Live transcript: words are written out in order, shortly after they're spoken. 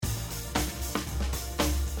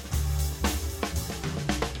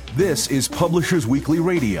This is Publishers Weekly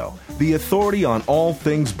Radio, the authority on all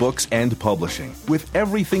things books and publishing, with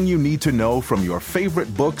everything you need to know from your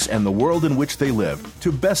favorite books and the world in which they live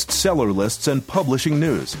to bestseller lists and publishing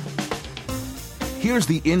news. Here's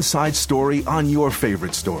the inside story on your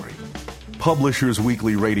favorite story. Publishers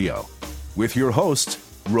Weekly Radio, with your hosts,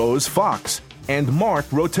 Rose Fox and Mark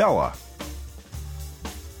Rotella.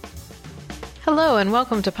 Hello and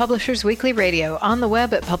welcome to Publishers Weekly Radio on the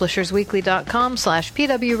web at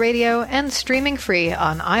publishersweekly.com/pwradio and streaming free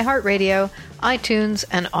on iHeartRadio, iTunes,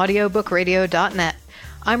 and audiobookradio.net.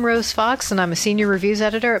 I'm Rose Fox and I'm a senior reviews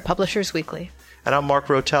editor at Publishers Weekly. And I'm Mark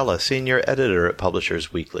Rotella, senior editor at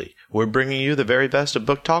Publishers Weekly. We're bringing you the very best of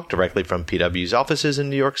book talk directly from PW's offices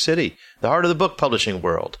in New York City, the heart of the book publishing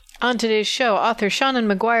world. On today's show, author Seanan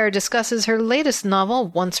McGuire discusses her latest novel,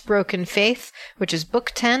 Once Broken Faith, which is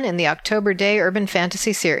book 10 in the October Daye Urban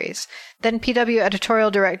Fantasy series. Then PW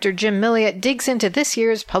editorial director Jim Milliot digs into this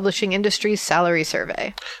year's publishing industry's salary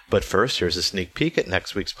survey. But first, here's a sneak peek at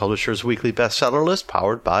next week's Publishers Weekly bestseller list,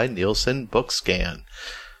 powered by Nielsen Bookscan.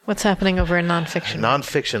 What's happening over in nonfiction?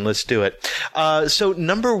 Nonfiction, let's do it. So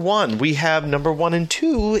number one, we have number 1 and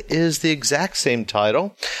 2 is the exact same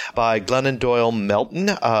title by Glennon Doyle Melton,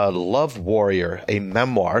 Love Warrior, a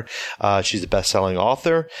memoir. She's a best-selling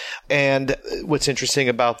author. And what's interesting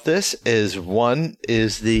about this is one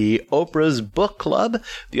is the Oprah's Book Club.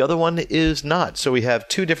 The other one is not. So we have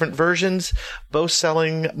two different versions, both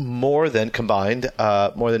selling more than combined,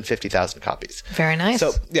 more than 50,000 copies. Very nice.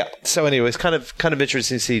 So, yeah. So anyways, kind of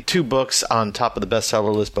interesting to see two books on top of the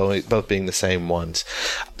bestseller list, both being the same ones.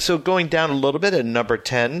 So going down a little bit at number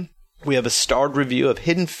 10, we have a starred review of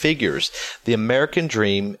Hidden Figures, The American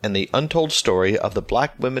Dream, and the Untold Story of the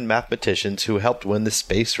Black Women Mathematicians Who Helped Win the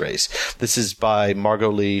Space Race. This is by Margot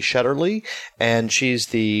Lee Shetterly, and she's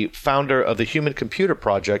the founder of the Human Computer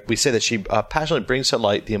Project. We say that she passionately brings to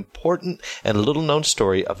light the important and little-known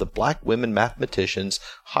story of the black women mathematicians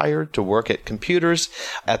hired to work at computers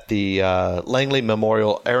at the Langley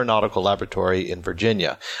Memorial Aeronautical Laboratory in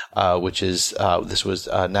Virginia, which is this was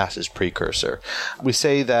NASA's precursor. We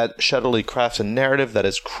say that Shetterly crafts a narrative that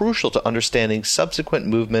is crucial to understanding subsequent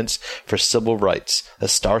movements for civil rights. A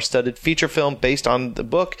star-studded feature film based on the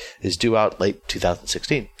book is due out late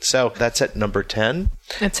 2016. So that's at number 10.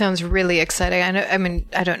 It sounds really exciting.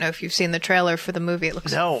 I don't know if you've seen the trailer for the movie. It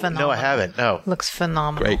looks phenomenal. No, I haven't. No. Looks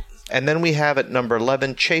phenomenal. Great. And then we have at number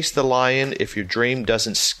 11, Chase the Lion, If Your Dream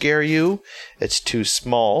Doesn't Scare You, It's Too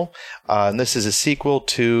Small. And this is a sequel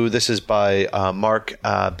to, this is by Mark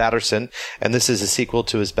Batterson, and this is a sequel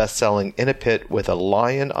to his best-selling In a Pit with a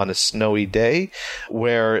Lion on a Snowy Day,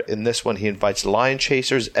 where in this one he invites lion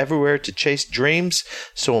chasers everywhere to chase dreams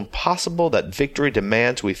so impossible that victory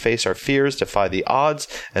demands we face our fears, defy the odds,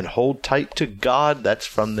 and hold tight to God. That's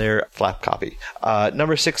from their flap copy.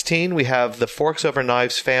 Number 16, we have The Forks Over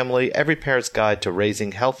Knives Family, Every Parent's Guide to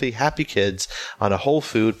Raising Healthy, Happy Kids on a Whole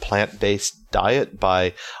Food, Plant-Based Diet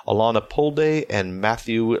by Alana Polday and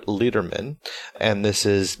Matthew Lederman. And this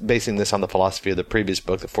is basing this on the philosophy of the previous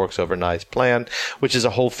book, The Forks Over Knives Plan, which is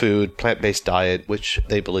a whole food, plant-based diet, which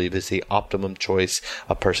they believe is the optimum choice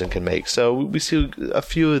a person can make. So we see a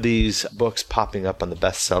few of these books popping up on the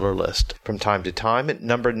bestseller list from time to time. At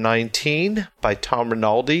number 19 by Tom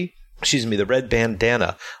Rinaldi, The Red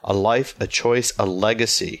Bandana, A Life, a Choice, a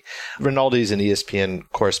Legacy. Rinaldi is an ESPN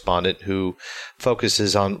correspondent who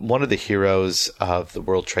focuses on one of the heroes of the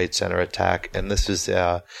World Trade Center attack, and this is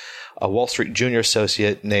a Wall Street junior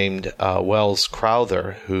associate named Wells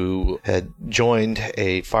Crowther, who had joined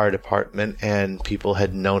a fire department, and people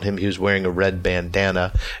had known him. He was wearing a red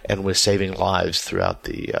bandana and was saving lives throughout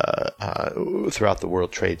the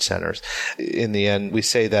World Trade Centers. In the end, we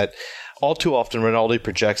say that all too often, Rinaldi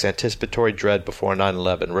projects anticipatory dread before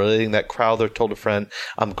 9/11, relating that Crowther told a friend,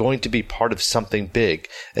 "I'm going to be part of something big,"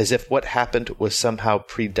 as if what happened was somehow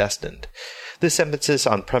predestined. This emphasis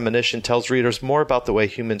on premonition tells readers more about the way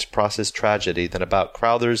humans process tragedy than about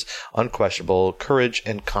Crowther's unquestionable courage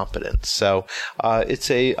and competence. So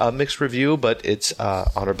it's a mixed review, but it's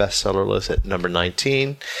on our bestseller list at number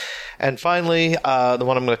 19. And finally, the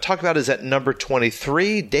one I'm going to talk about is at number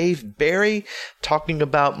 23, Dave Barry, talking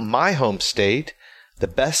about my home state, the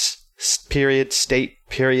best state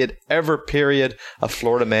ever of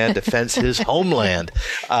Florida man defends his homeland.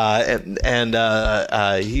 And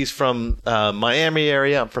he's from Miami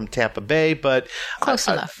area. I'm from Tampa Bay, but close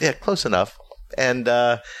enough. Yeah, close enough. And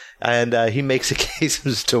he makes a case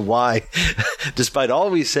as to why, despite all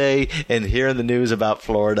we say and hear in the news about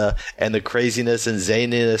Florida and the craziness and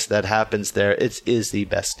zaniness that happens there, it is the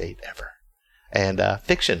best state ever. And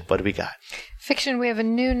fiction, what do we got? Fiction, we have a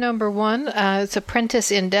new number one. It's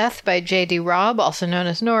Apprentice in Death by J.D. Robb, also known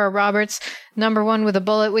as Nora Roberts. Number one with a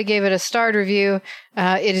bullet. We gave it a starred review.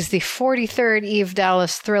 It is the 43rd Eve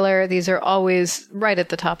Dallas thriller. These are always right at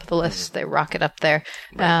the top of the list. They rocket up there.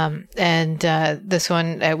 Right. This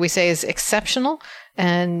one, we say, is exceptional.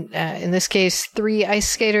 And in this case, 3 ice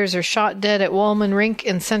skaters are shot dead at Woolman Rink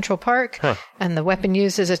in Central Park. Huh. And the weapon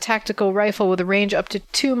used is a tactical rifle with a range up to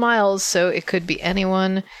 2 miles, so it could be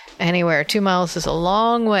anyone, anywhere. 2 miles is a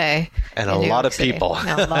long way. And a lot of people.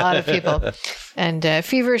 A lot of people. And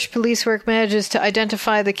feverish police work manages to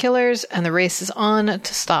identify the killers, and the race is on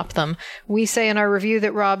to stop them. We say in our review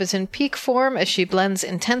that Robb is in peak form as she blends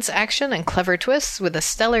intense action and clever twists with a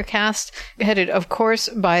stellar cast, headed, of course,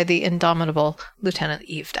 by the indomitable Lieutenant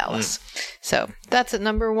Eve Dallas. So that's at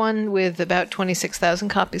number one with about 26,000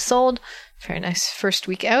 copies sold. Very nice first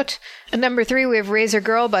week out. At number 3, we have Razor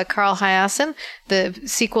Girl by Carl Hiaasen, the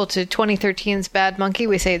sequel to 2013's Bad Monkey.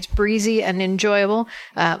 We say it's breezy and enjoyable.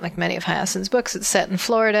 Like many of Hiaasen's books, it's set in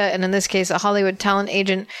Florida, and in this case, a Hollywood talent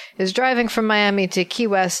agent is driving from Miami to Key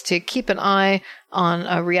West to keep an eye on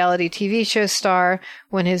a reality TV show star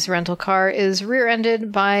when his rental car is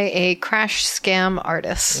rear-ended by a crash scam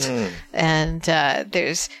artist. And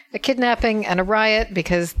there's a kidnapping and a riot,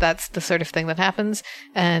 because that's the sort of thing that happens.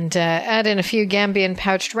 And add in a few Gambian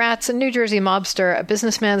pouched rats, a New Jersey mobster, a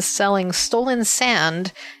businessman selling stolen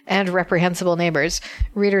sand, and reprehensible neighbors.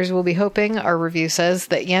 Readers will be hoping, our review says,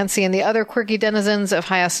 that Yancey and the other quirky denizens of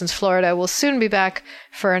Hiaasen's Florida will soon be back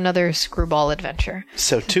for another screwball adventure.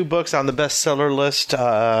 So 2 books on the bestseller list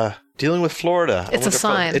dealing with Florida. It's a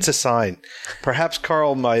sign. It's a sign. Perhaps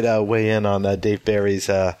Carl might weigh in on Dave Barry's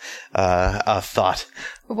thought.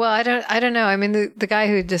 Well, I don't know. I mean, the guy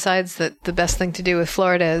who decides that the best thing to do with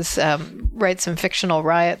Florida is write some fictional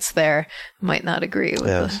riots there might not agree with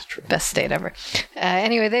the best state ever.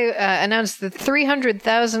 Anyway, they announced the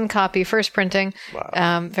 300,000 copy first printing.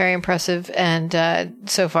 Wow. Very impressive. And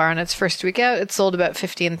so far on its first week out, it sold about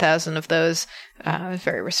 15,000 of those.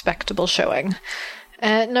 Very respectable showing.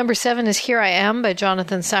 Number 7 is Here I Am by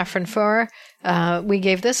Jonathan Safran Foer. We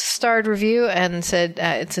gave this a starred review and said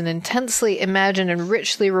it's an intensely imagined and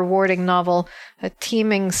richly rewarding novel, a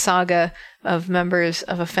teeming saga of members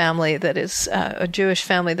of a family that is a Jewish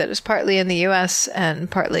family that is partly in the U.S. and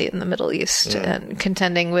partly in the Middle East, and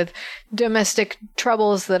contending with domestic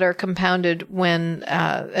troubles that are compounded when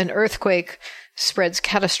an earthquake spreads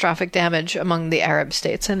catastrophic damage among the Arab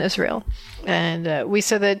states and Israel. And we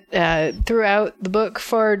said that throughout the book,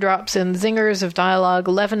 Foer drops in zingers of dialogue,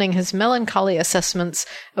 leavening his melancholy assessments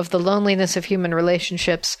of the loneliness of human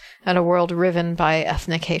relationships and a world riven by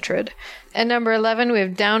ethnic hatred. At number 11, we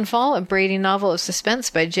have Downfall, a Brady novel of suspense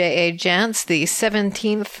by J.A. Jantz, the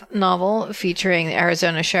 17th novel featuring the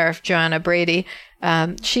Arizona Sheriff Joanna Brady.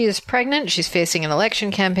 She is pregnant, she's facing an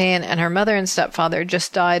election campaign, and her mother and stepfather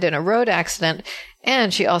just died in a road accident,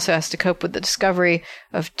 and she also has to cope with the discovery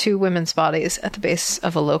of 2 women's bodies at the base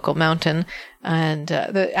of a local mountain. And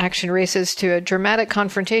the action races to a dramatic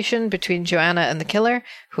confrontation between Joanna and the killer,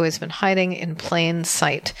 who has been hiding in plain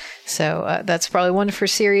sight. So that's probably one for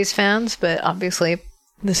series fans, but obviously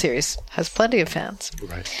the series has plenty of fans.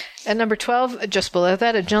 Right. At number 12, just below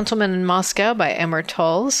that, A Gentleman in Moscow by Amor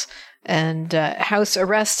Towles. And House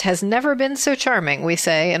Arrest has never been so charming, we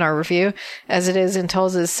say in our review, as it is in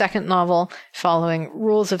Towles' second novel following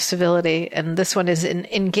Rules of Civility. And this one is an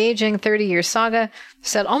engaging 30-year saga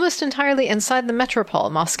set almost entirely inside the Metropole,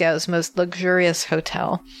 Moscow's most luxurious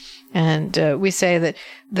hotel. And we say that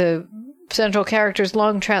the central character's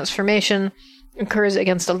long transformation occurs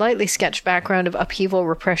against a lightly sketched background of upheaval,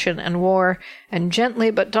 repression, and war, and gently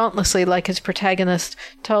but dauntlessly, like his protagonist,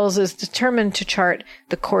 Towles is determined to chart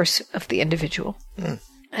the course of the individual.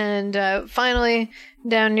 And finally,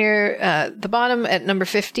 down near the bottom at number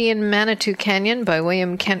 15, Manitou Canyon by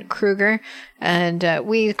William Kent Kruger. And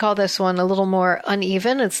we call this one a little more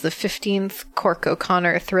uneven. It's the 15th Cork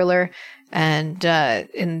O'Connor thriller. And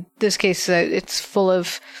in this case, it's full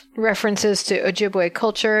of references to Ojibwe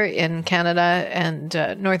culture in Canada and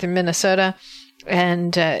northern Minnesota.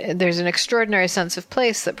 And there's an extraordinary sense of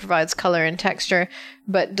place that provides color and texture,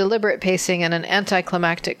 but deliberate pacing and an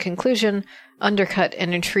anticlimactic conclusion undercut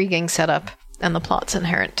an intriguing setup and the plot's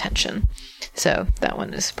inherent tension. So that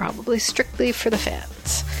one is probably strictly for the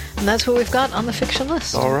fans. And that's what we've got on the fiction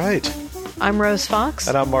list. All right. I'm Rose Fox.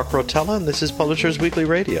 And I'm Mark Rotella, and this is Publishers Weekly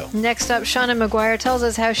Radio. Next up, Shannon McGuire tells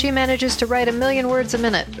us how she manages to write 1 million words a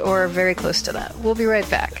minute, or very close to that. We'll be right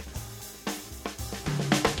back.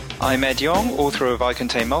 I'm Ed Yong, author of I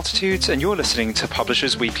Contain Multitudes, and you're listening to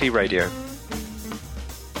Publishers Weekly Radio.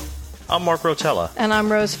 I'm Mark Rotella. And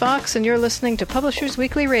I'm Rose Fox, and you're listening to Publishers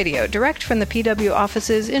Weekly Radio, direct from the PW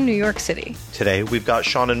offices in New York City. Today, we've got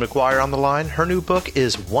Seanan McGuire on the line. Her new book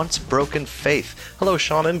is Once Broken Faith. Hello,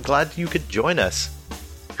 Seanan. Glad you could join us.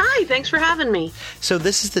 Hi, thanks for having me. So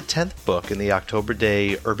this is the 10th book in the October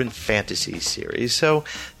Daye Urban Fantasy series. So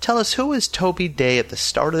tell us, who is Toby Daye at the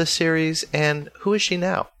start of the series, and who is she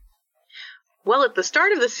now? Well, at the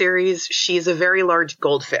start of the series, she's a very large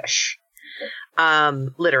goldfish,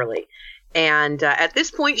 literally. And at this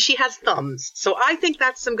point, she has thumbs. So I think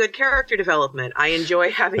that's some good character development. I enjoy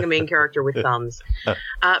having a main character with thumbs.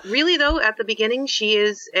 Really, though, at the beginning, she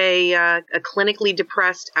is a clinically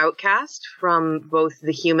depressed outcast from both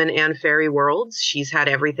the human and fairy worlds. She's had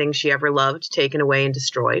everything she ever loved taken away and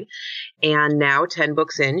destroyed. And now, 10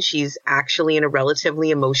 books in, she's actually in a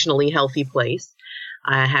relatively emotionally healthy place.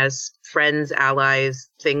 Has friends, allies,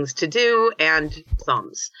 things to do, and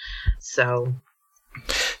thumbs. So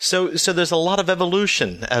there's a lot of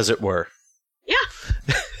evolution, as it were.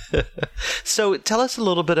 Yeah. So tell us a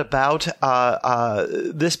little bit about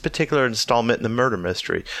this particular installment in the murder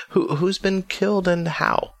mystery. Who's been killed and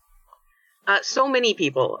how? So many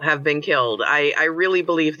people have been killed. I really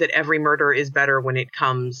believe that every murder is better when it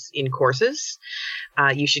comes in courses.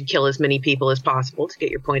 You should kill as many people as possible to get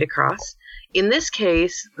your point across. In this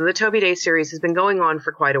case, the Toby Daye series has been going on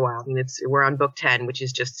for quite a while. I mean, we're on book 10, which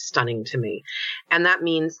is just stunning to me. And that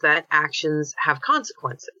means that actions have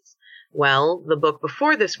consequences. Well, the book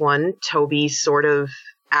before this one, Toby sort of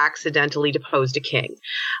accidentally deposed a king.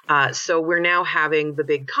 So we're now having the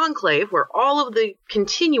big conclave where all of the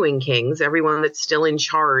continuing kings, everyone that's still in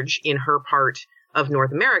charge in her part of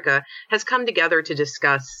North America, has come together to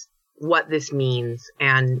discuss what this means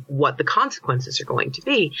and what the consequences are going to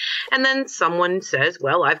be. And then someone says,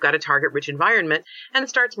 well, I've got a target-rich environment, and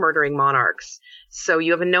starts murdering monarchs. So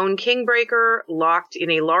you have a known kingbreaker locked in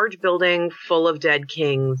a large building full of dead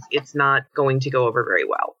kings. It's not going to go over very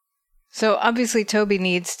well. So obviously Toby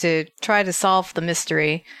needs to try to solve the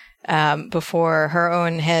mystery before her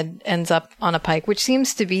own head ends up on a pike, which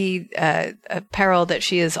seems to be a peril that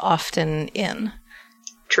she is often in.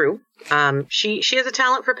 True. She has a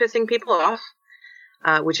talent for pissing people off,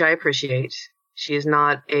 which I appreciate. She is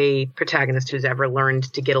not a protagonist who's ever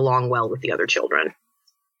learned to get along well with the other children.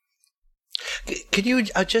 Could you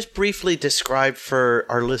just briefly describe for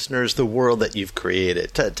our listeners the world that you've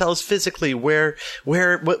created? Tell us physically what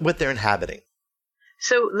they're inhabiting.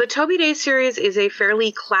 So the Toby Daye series is a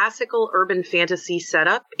fairly classical urban fantasy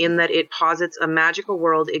setup in that it posits a magical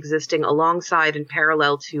world existing alongside and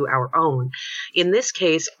parallel to our own. In this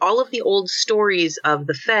case, all of the old stories of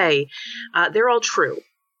the Fae, they're all true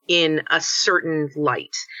in a certain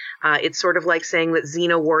light. It's sort of like saying that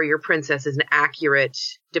Xena Warrior Princess is an accurate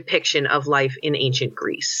depiction of life in ancient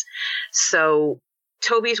Greece. So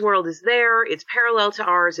Toby's world is there. It's parallel to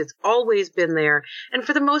ours. It's always been there. And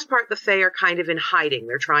for the most part, the Fae are kind of in hiding.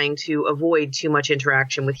 They're trying to avoid too much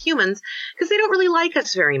interaction with humans because they don't really like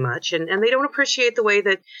us very much. And they don't appreciate the way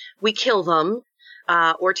that we kill them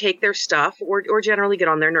or take their stuff or generally get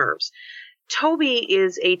on their nerves. Toby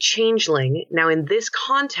is a changeling. Now, in this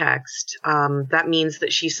context, that means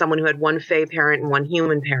that she's someone who had one Fae parent and one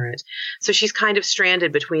human parent. So she's kind of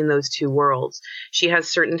stranded between those two worlds. She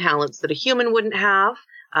has certain talents that a human wouldn't have,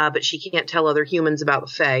 but she can't tell other humans about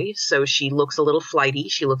the Fae. So she looks a little flighty.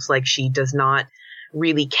 She looks like she does not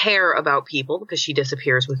really care about people because she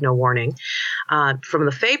disappears with no warning. From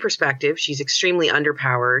the Fae perspective, she's extremely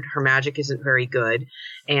underpowered. Her magic isn't very good.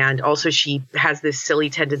 And also she has this silly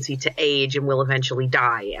tendency to age and will eventually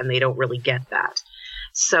die, and they don't really get that.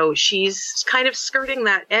 So she's kind of skirting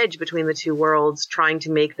that edge between the two worlds, trying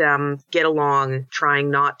to make them get along, trying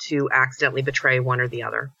not to accidentally betray one or the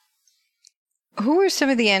other. Who are some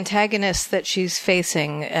of the antagonists that she's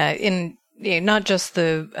facing in not just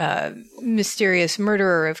the mysterious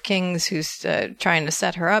murderer of kings who's trying to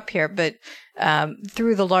set her up here, but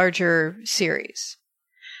through the larger series?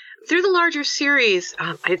 Through the larger series,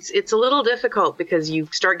 it's a little difficult because you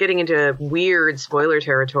start getting into weird spoiler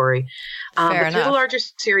territory. But through the larger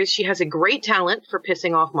series, she has a great talent for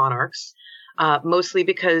pissing off monarchs, mostly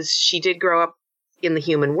because she did grow up in the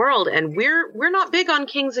human world, and we're not big on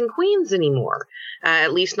kings and queens anymore,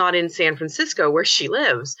 at least not in San Francisco where she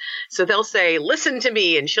lives. So they'll say, "Listen to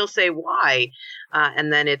me," and she'll say, "Why?"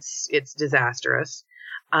 And then it's disastrous.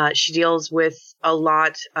 She deals with a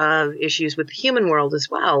lot of issues with the human world as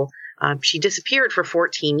well. She disappeared for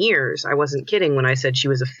 14 years. I wasn't kidding when I said she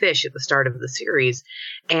was a fish at the start of the series.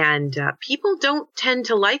 And people don't tend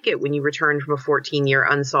to like it when you return from a 14-year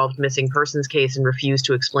unsolved missing persons case and refuse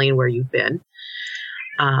to explain where you've been.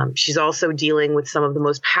 She's also dealing with some of the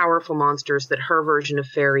most powerful monsters that her version of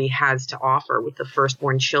fairy has to offer, with the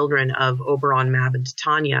firstborn children of Oberon, Mab, and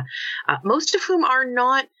Titania, most of whom are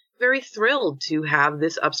not very thrilled to have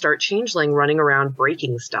this upstart changeling running around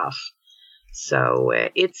breaking stuff. So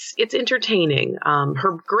it's entertaining.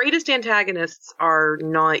 Her greatest antagonists are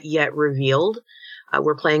not yet revealed.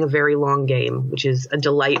 We're playing a very long game, which is a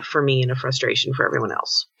delight for me and a frustration for everyone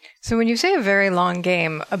else. So when you say a very long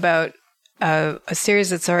game about a series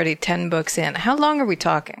that's already 10 books in, how long are we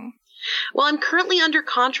talking? Well, I'm currently under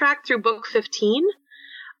contract through book 15.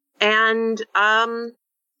 And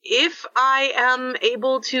if I am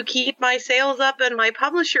able to keep my sales up and my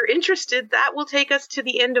publisher interested, that will take us to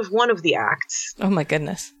the end of one of the acts. Oh, my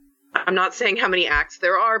goodness. I'm not saying how many acts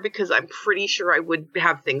there are because I'm pretty sure I would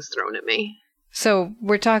have things thrown at me. So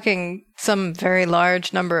we're talking some very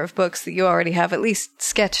large number of books that you already have at least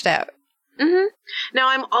sketched out. Mm-hmm. Now,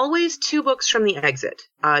 I'm always 2 books from the exit.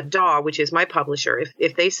 DAW, which is my publisher,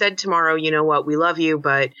 if they said tomorrow, you know what, we love you,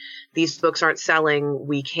 but these books aren't selling,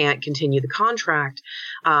 we can't continue the contract,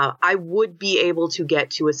 I would be able to get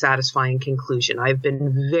to a satisfying conclusion. I've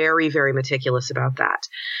been very, very meticulous about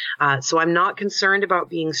that. So I'm not concerned about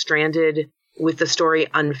being stranded with the story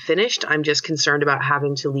unfinished. I'm just concerned about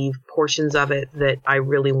having to leave portions of it that I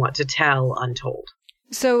really want to tell untold.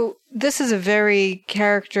 So this is a very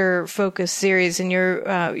character-focused series, and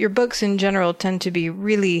your books in general tend to be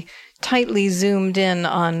really tightly zoomed in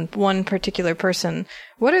on one particular person.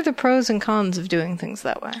 What are the pros and cons of doing things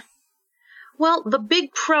that way? Well, the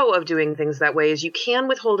big pro of doing things that way is you can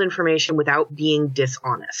withhold information without being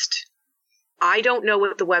dishonest. I don't know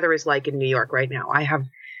what the weather is like in New York right now. I have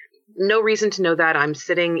no reason to know that. I'm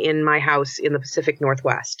sitting in my house in the Pacific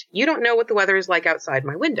Northwest. You don't know what the weather is like outside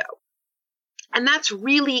my window. And that's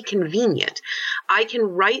really convenient. I can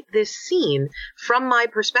write this scene from my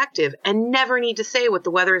perspective and never need to say what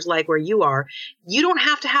the weather is like where you are. You don't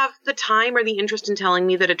have to have the time or the interest in telling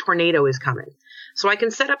me that a tornado is coming. So I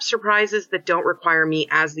can set up surprises that don't require me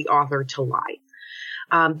as the author to lie.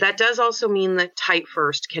 That does also mean that tight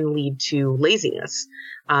first can lead to laziness.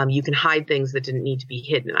 You can hide things that didn't need to be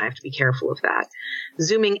hidden, and I have to be careful of that.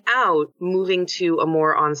 Zooming out, moving to a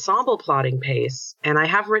more ensemble plotting pace, and I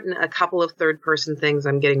have written a couple of third-person things.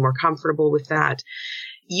 I'm getting more comfortable with that.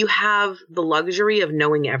 You have the luxury of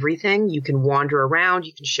knowing everything. You can wander around.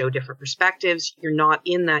 You can show different perspectives. You're not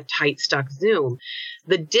in that tight, stuck zoom.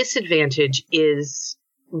 The disadvantage is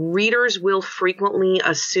readers will frequently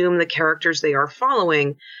assume the characters they are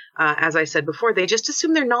following, as I said before, they just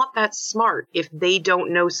assume they're not that smart if they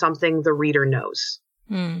don't know something the reader knows.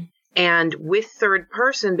 And with third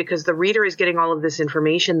person, because the reader is getting all of this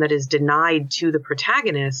information that is denied to the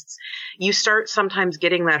protagonists, you start sometimes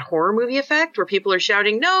getting that horror movie effect where people are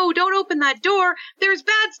shouting, "No, don't open that door. There's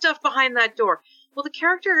bad stuff behind that door." Well, the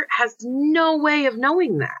character has no way of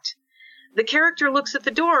knowing that. The character looks at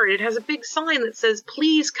the door and it has a big sign that says,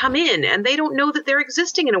 "Please come in." And they don't know that they're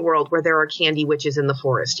existing in a world where there are candy witches in the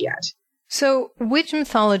forest yet. So which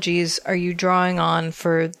mythologies are you drawing on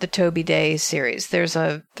for the Toby Day series? There's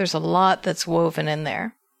a lot that's woven in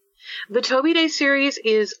there. The Toby Day series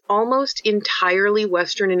is almost entirely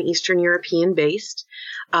Western and Eastern European based.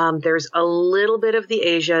 There's a little bit of the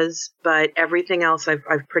Asias, but everything else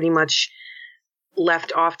I've pretty much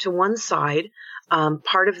left off to one side.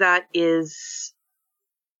 Part of that is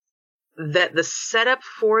that the setup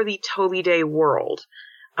for the Toby Day world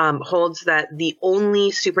holds that the only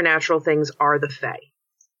supernatural things are the Fae.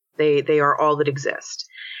 They are all that exist.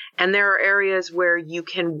 And there are areas where you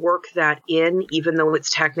can work that in, even though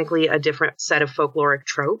it's technically a different set of folkloric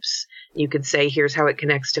tropes. You could say, here's how it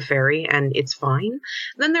connects to fairy, and it's fine.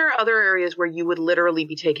 Then there are other areas where you would literally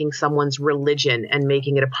be taking someone's religion and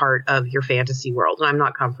making it a part of your fantasy world, and I'm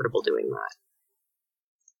not comfortable doing that.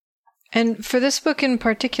 And for this book in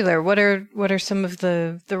particular, what are some of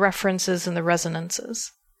the references and the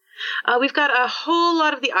resonances? We've got a whole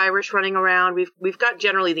lot of the Irish running around. We've got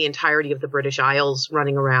generally the entirety of the British Isles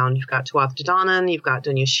running around. You've got Tuatha De Danann, you've got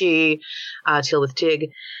Dún Laoghaire, Tíl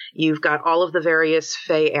Tig. You've got all of the various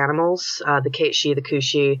Fae animals, the Caitshi, the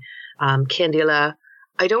Cushi, Candila.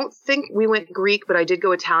 I don't think we went Greek, but I did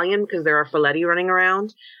go Italian because there are Folletti running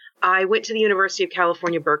around. I went to the University of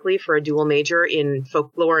California, Berkeley for a dual major in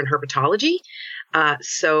folklore and herpetology.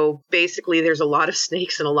 So basically there's a lot of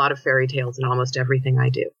snakes and a lot of fairy tales in almost everything I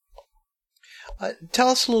do. Tell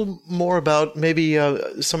us a little more about maybe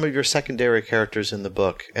some of your secondary characters in the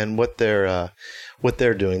book and what they're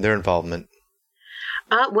doing, their involvement.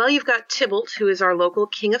 Well, you've got Tybalt, who is our local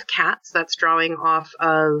king of cats. That's drawing off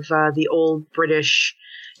of the old British,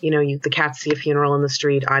 the cats see a funeral in the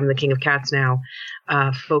street, I'm the king of cats now,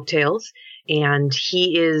 folk tales. And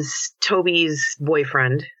he is Toby's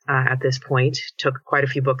boyfriend at this point. Took quite a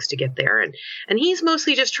few books to get there. And he's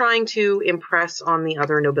mostly just trying to impress on the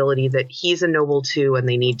other nobility that he's a noble too, and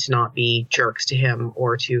they need to not be jerks to him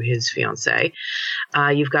or to his fiancée.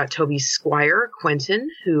 You've got Toby's squire, Quentin,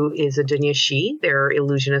 who is a Dunyashi. They're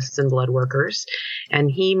illusionists and blood workers.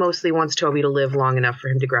 And he mostly wants Toby to live long enough for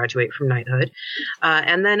him to graduate from knighthood.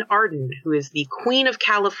 And then Arden, who is the Queen of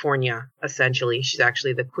California, essentially. She's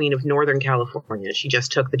actually the Queen of Northern California. She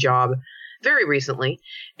just took the job very recently.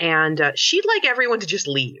 And she'd like everyone to just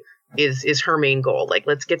leave. Is her main goal. Like,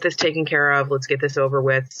 let's get this taken care of. Let's get this over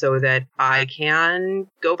with so that I can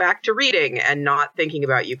go back to reading and not thinking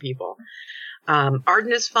about you people.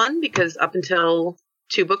 Arden is fun because up until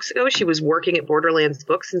 2 books ago, she was working at Borderlands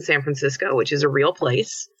Books in San Francisco, which is a real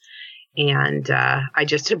place. And I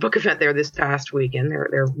just did a book event there this past weekend.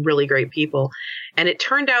 They're really great people. And it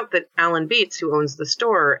turned out that Alan Beats, who owns the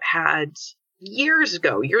store, had years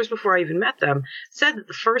before I even met them, said that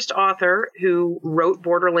the first author who wrote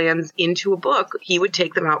Borderlands into a book, he would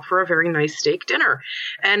take them out for a very nice steak dinner.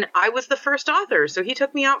 And I was the first author, so he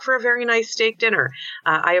took me out for a very nice steak dinner.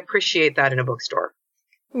 I appreciate that in a bookstore.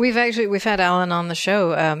 We've had Alan on the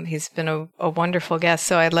show. He's been a wonderful guest,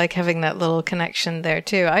 so I like having that little connection there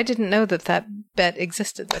too. I didn't know that bet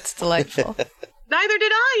existed. That's delightful. Neither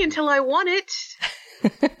did I until I won it.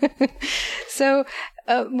 So,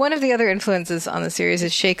 one of the other influences on the series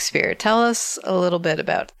is Shakespeare. Tell us a little bit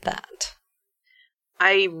about that.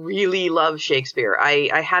 I really love Shakespeare.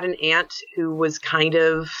 I had an aunt who was kind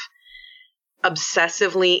of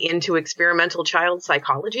obsessively into experimental child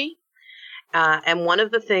psychology. And one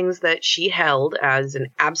of the things that she held as an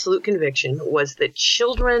absolute conviction was that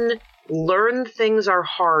children learn things are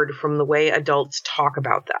hard from the way adults talk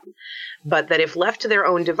about them, but that if left to their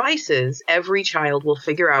own devices, every child will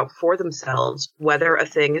figure out for themselves whether a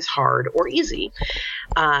thing is hard or easy.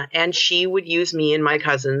 And she would use me and my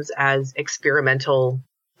cousins as experimental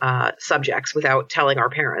subjects without telling our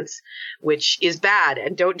parents, which is bad,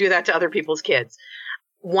 and don't do that to other people's kids.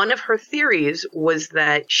 One of her theories was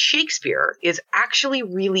that Shakespeare is actually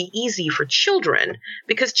really easy for children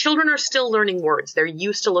because children are still learning words. They're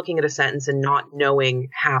used to looking at a sentence and not knowing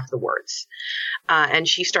half the words. And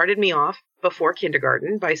she started me off before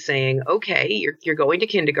kindergarten by saying, okay, you're going to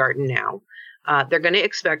kindergarten now. They're going to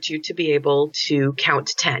expect you to be able to count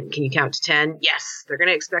to 10. Can you count to 10? Yes. They're going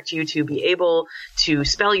to expect you to be able to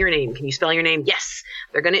spell your name. Can you spell your name? Yes.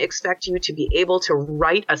 They're going to expect you to be able to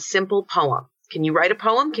write a simple poem. Can you write a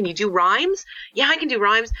poem? Can you do rhymes? Yeah, I can do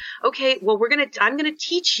rhymes. Okay, well, I'm going to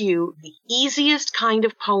teach you the easiest kind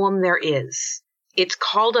of poem there is. It's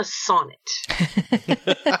called a sonnet.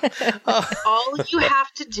 All you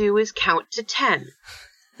have to do is count to 10.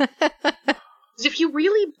 If you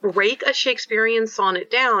really break a Shakespearean sonnet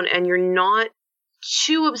down and you're not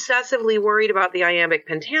too obsessively worried about the iambic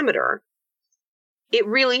pentameter, it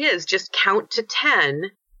really is just count to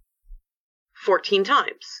 10 14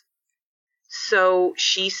 times. So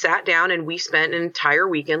she sat down and we spent an entire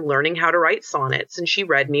weekend learning how to write sonnets, and she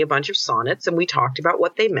read me a bunch of sonnets and we talked about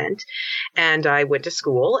what they meant. And I went to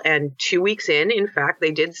school, and 2 weeks in fact,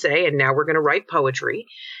 they did say, and now we're going to write poetry.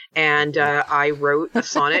 And I wrote a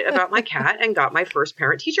sonnet about my cat and got my first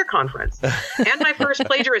parent-teacher conference and my first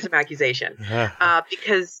plagiarism accusation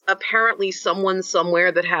because apparently someone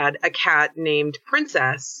somewhere that had a cat named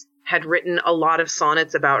Princess had written a lot of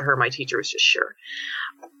sonnets about her. My teacher was just sure.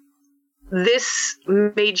 This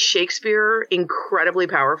made Shakespeare incredibly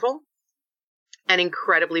powerful and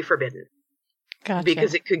incredibly forbidden. Gotcha.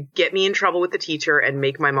 Because it could get me in trouble with the teacher and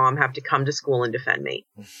make my mom have to come to school and defend me.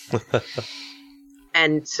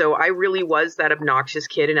 And so I really was that obnoxious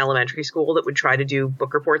kid in elementary school that would try to do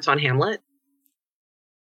book reports on Hamlet.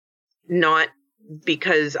 Not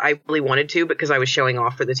because I really wanted to, but because I was showing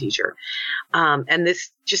off for the teacher. And this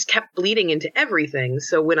just kept bleeding into everything.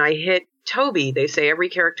 So when I hit Toby, they say every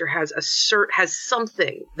character has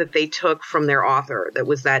something that they took from their author that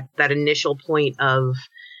was that initial point of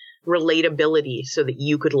relatability so that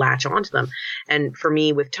you could latch onto them. And for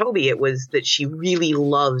me with Toby, it was that she really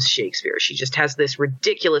loves Shakespeare. She just has this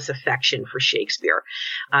ridiculous affection for Shakespeare.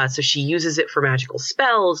 So she uses it for magical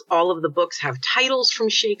spells. All of the books have titles from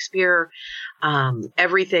Shakespeare.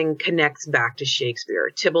 Everything connects back to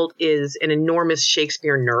Shakespeare. Tybalt is an enormous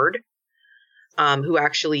Shakespeare nerd. Who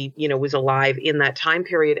actually, was alive in that time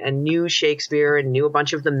period and knew Shakespeare and knew a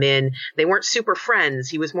bunch of the men. They weren't super friends.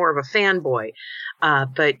 He was more of a fanboy.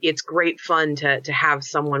 But it's great fun to have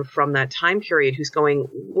someone from that time period who's going,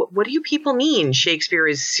 what do you people mean? Shakespeare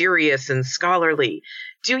is serious and scholarly.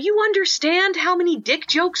 Do you understand how many dick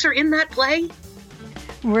jokes are in that play?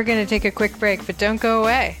 We're going to take a quick break, but don't go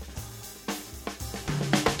away.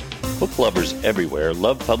 Book lovers everywhere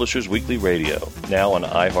love Publishers Weekly Radio, now on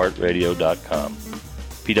iHeartRadio.com.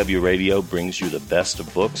 PW Radio brings you the best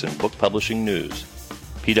of books and book publishing news.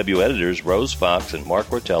 PW editors Rose Fox and Mark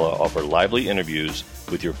Rotella offer lively interviews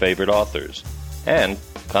with your favorite authors and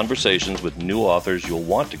conversations with new authors you'll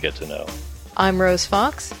want to get to know. I'm Rose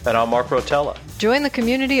Fox. And I'm Mark Rotella. Join the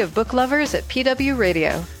community of book lovers at PW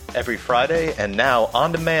Radio. Every Friday and now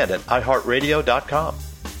on demand at iHeartRadio.com.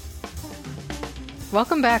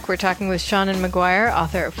 Welcome back. We're talking with Seanan McGuire,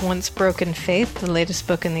 author of Once Broken Faith, the latest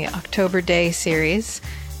book in the October Day series.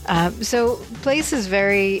 So place is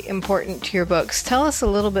very important to your books. Tell us a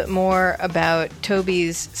little bit more about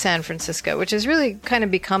Toby's San Francisco, which has really kind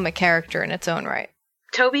of become a character in its own right.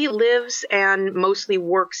 Toby lives and mostly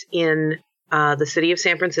works in the city of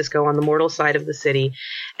San Francisco, on the mortal side of the city,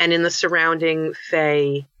 and in the surrounding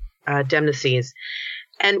Fey demnices.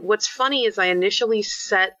 And what's funny is I initially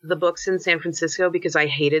set the books in San Francisco because I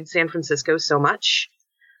hated San Francisco so much.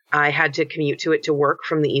 I had to commute to it to work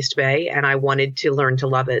from the East Bay, and I wanted to learn to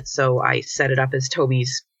love it. So I set it up as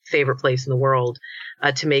Toby's favorite place in the world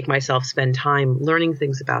to make myself spend time learning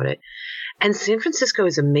things about it. And San Francisco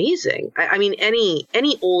is amazing. I mean,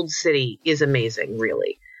 any old city is amazing,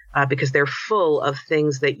 really, because they're full of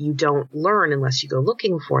things that you don't learn unless you go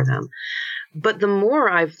looking for them. But the more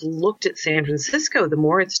I've looked at San Francisco, the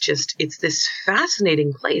more it's this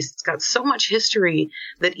fascinating place. It's got so much history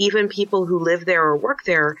that even people who live there or work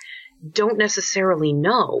there don't necessarily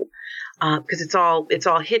know, because it's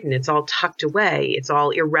all hidden. It's all tucked away. It's all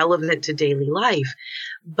irrelevant to daily life.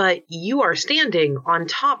 But you are standing on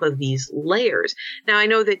top of these layers. Now, I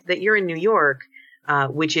know that you're in New York,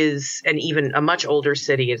 which is even a much older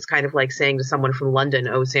city. It's kind of like saying to someone from London,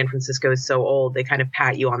 oh, San Francisco is so old. They kind of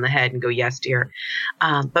pat you on the head and go, yes, dear.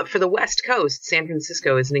 But for the West Coast, San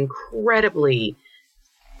Francisco is an incredibly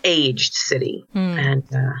aged city. And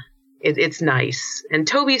it's nice. And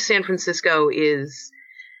Toby's San Francisco is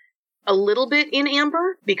a little bit in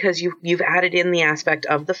amber because you've added in the aspect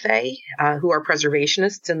of the Fae, who are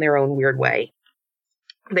preservationists in their own weird way.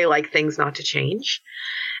 They like things not to change.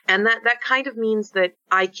 And that kind of means that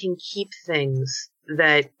I can keep things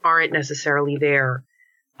that aren't necessarily there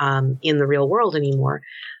in the real world anymore.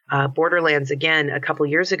 Borderlands, again, a couple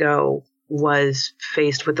years ago, was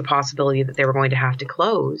faced with the possibility that they were going to have to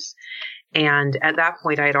close. And at that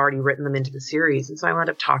point, I had already written them into the series. And so I wound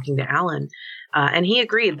up talking to Alan. And he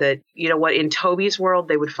agreed that, you know what, in Toby's world,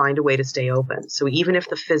 they would find a way to stay open. So even if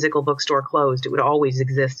the physical bookstore closed, it would always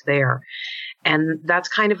exist there. And that's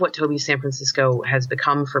kind of what Toby's San Francisco has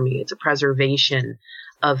become for me. It's a preservation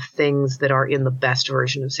of things that are in the best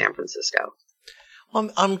version of San Francisco.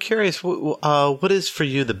 I'm curious, what is for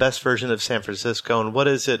you the best version of San Francisco, and what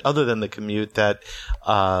is it, other than the commute, that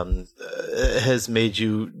has made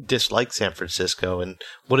you dislike San Francisco, and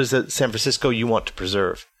what is it San Francisco you want to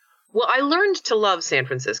preserve? Well, I learned to love San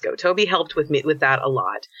Francisco. Toby helped with me with that a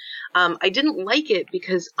lot. I didn't like it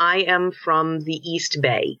because I am from the East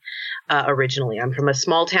Bay originally. I'm from a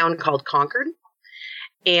small town called Concord,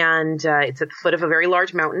 and it's at the foot of a very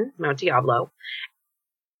large mountain, Mount Diablo.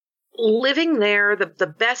 Living there, the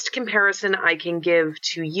best comparison I can give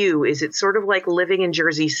to you is it's sort of like living in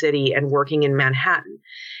Jersey City and working in Manhattan.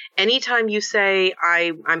 Anytime you say,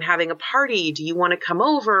 I'm having a party, do you want to come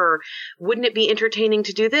over? Wouldn't it be entertaining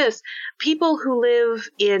to do this? People who live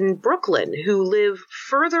in Brooklyn, who live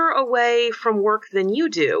further away from work than you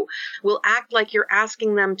do, will act like you're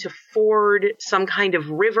asking them to ford some kind of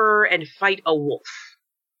river and fight a wolf.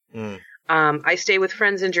 I stay with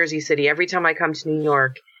friends in Jersey City every time I come to New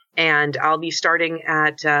York. And I'll be starting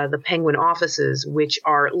at the Penguin offices, which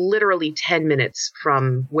are literally 10 minutes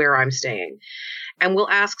from where I'm staying. And we'll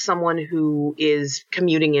ask someone who is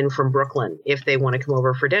commuting in from Brooklyn if they want to come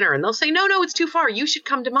over for dinner. And they'll say, no, it's too far. You should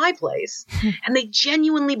come to my place. And they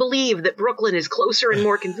genuinely believe that Brooklyn is closer and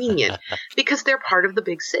more convenient because they're part of the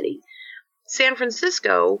big city. San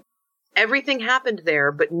Francisco, everything happened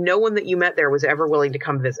there, but no one that you met there was ever willing to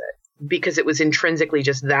come visit, because it was intrinsically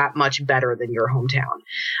just that much better than your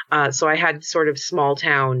hometown. So I had sort of small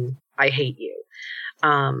town, I hate you.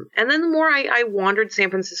 And then the more I wandered San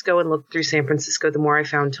Francisco and looked through San Francisco, the more I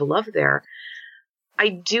found to love there. I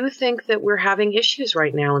do think that we're having issues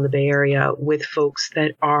right now in the Bay Area with folks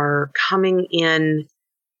that are coming in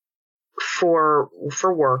for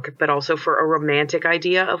work, but also for a romantic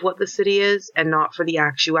idea of what the city is and not for the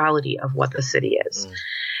actuality of what the city is.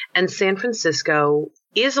 And San Francisco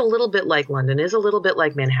is a little bit like London, is a little bit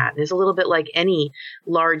like Manhattan, is a little bit like any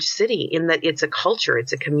large city in that it's a culture,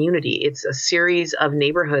 it's a community, it's a series of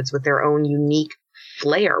neighborhoods with their own unique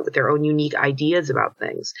flair, with their own unique ideas about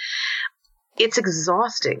things. it's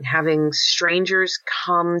exhausting having strangers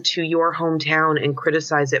come to your hometown and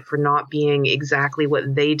criticize it for not being exactly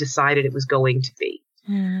what they decided it was going to be.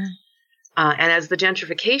 Mm. And as the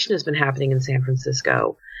gentrification has been happening in San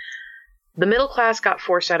Francisco, the middle class got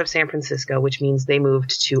forced out of San Francisco, which means they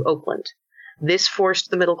moved to Oakland. This forced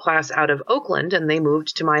the middle class out of Oakland, and they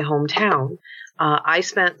moved to my hometown. I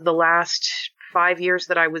spent the last 5 years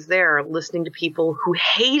that I was there listening to people who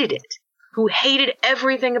hated it, who hated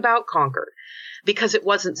everything about Concord because it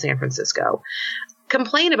wasn't San Francisco,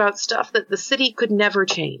 complain about stuff that the city could never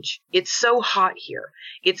change. It's so hot here.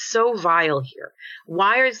 It's so vile here.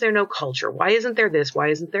 Why is there no culture? Why isn't there this? Why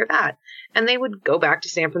isn't there that? And they would go back to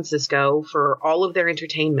San Francisco for all of their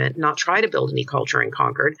entertainment, not try to build any culture in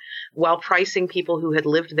Concord, while pricing people who had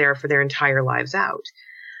lived there for their entire lives out.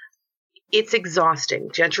 It's exhausting.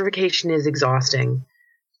 Gentrification is exhausting.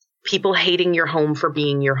 People hating your home for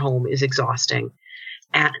being your home is exhausting.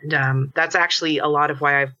 And that's actually a lot of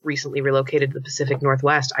why I've recently relocated to the Pacific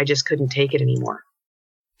Northwest. I just couldn't take it anymore.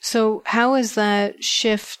 So how has that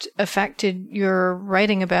shift affected your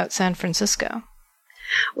writing about San Francisco?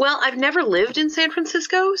 Well, I've never lived in San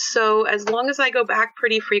Francisco, so as long as I go back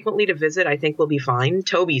pretty frequently to visit, I think we'll be fine.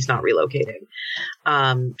 Toby's not relocating.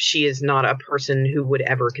 She is not a person who would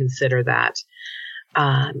ever consider that.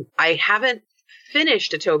 I haven't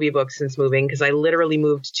finished a Toby book since moving because I literally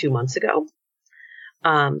moved 2 months ago.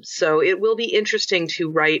 So it will be interesting to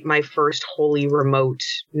write my first wholly remote,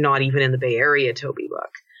 not even in the Bay Area Toby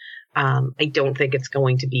book. I don't think it's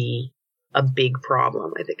going to be a big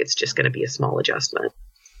problem. I think it's just going to be a small adjustment.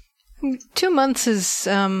 2 months is,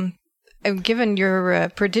 given your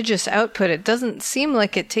prodigious output, it doesn't seem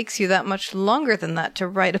like it takes you that much longer than that to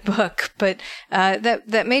write a book, but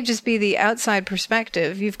that may just be the outside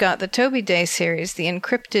perspective. You've got the Toby Day series, the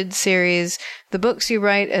Encrypted series, the books you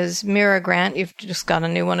write as Mira Grant. You've just got a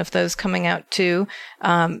new one of those coming out too.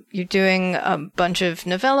 You're doing a bunch of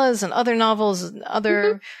novellas and other novels and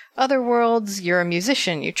other worlds. You're a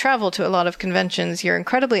musician. You travel to a lot of conventions. You're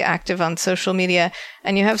incredibly active on social media,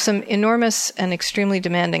 and you have some enormous and extremely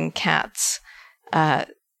demanding cats. How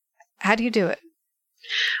do you do it?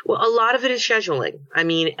 Well, a lot of it is scheduling. I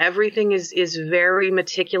mean, everything is very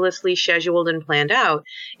meticulously scheduled and planned out.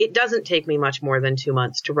 It doesn't take me much more than 2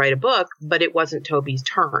 months to write a book, but it wasn't Toby's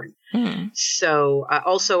turn. So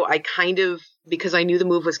also I kind of, because I knew the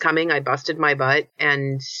move was coming, I busted my butt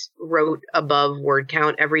and wrote above word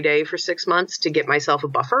count every day for 6 months to get myself a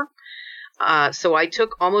buffer. So I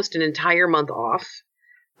took almost an entire month off.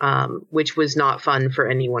 Which was not fun for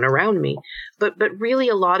anyone around me. But really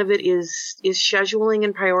a lot of it is scheduling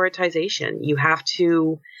and prioritization. You have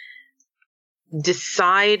to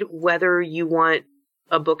decide whether you want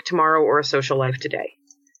a book tomorrow or a social life today.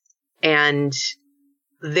 And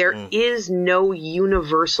there is no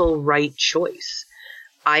universal right choice.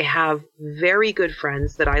 I have very good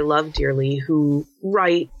friends that I love dearly who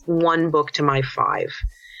write 1 book to my 5.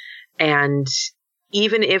 And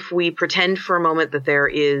even if we pretend for a moment that there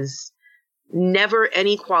is never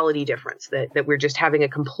any quality difference, that we're just having a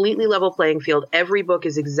completely level playing field, every book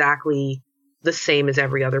is exactly the same as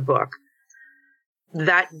every other book,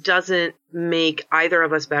 that doesn't make either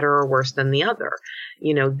of us better or worse than the other.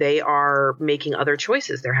 You know, they are making other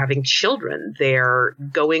choices. They're having children. They're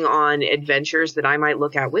going on adventures that I might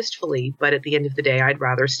look at wistfully, but at the end of the day, I'd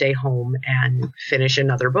rather stay home and finish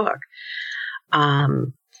another book.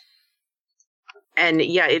 And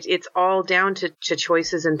yeah, it's all down to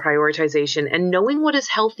choices and prioritization and knowing what is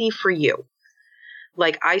healthy for you.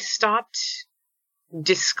 Like, I stopped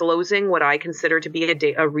disclosing what I consider to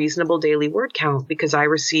be a reasonable daily word count because I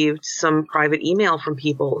received some private email from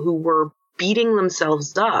people who were beating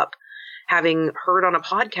themselves up, having heard on a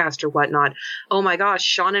podcast or whatnot, oh my gosh,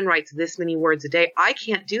 Shannon writes this many words a day. I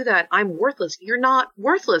can't do that. I'm worthless. You're not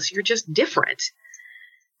worthless. You're just different.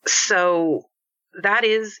 So that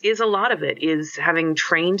is a lot of it, is having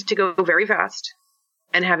trained to go very fast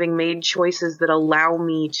and having made choices that allow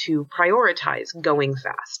me to prioritize going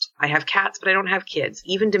fast. I have cats, but I don't have kids.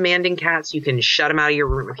 Even demanding cats, you can shut them out of your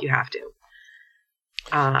room if you have to.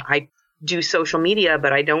 I do social media,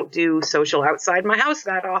 but I don't do social outside my house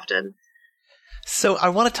that often. So I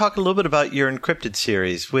want to talk a little bit about your Encrypted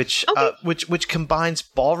series, which combines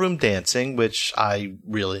ballroom dancing, which I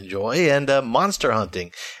really enjoy, and monster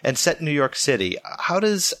hunting, and set in New York City. How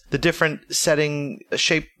does the different setting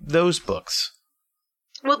shape those books?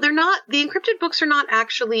 Well, the Encrypted books are not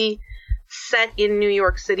actually set in New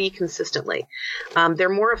York City consistently. They're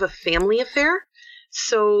more of a family affair.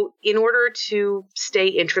 So in order to stay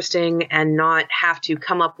interesting and not have to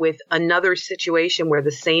come up with another situation where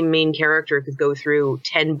the same main character could go through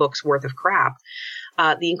 10 books worth of crap,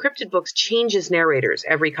 The Encrypted Books changes narrators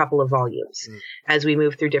every couple of volumes as we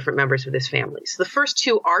move through different members of this family. So the first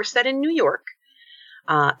two are set in New York.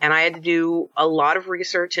 And I had to do a lot of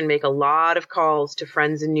research and make a lot of calls to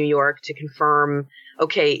friends in New York to confirm,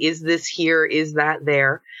 okay, is this here? Is that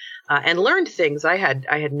there? And learned things I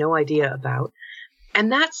had no idea about.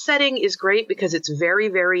 And that setting is great because it's very,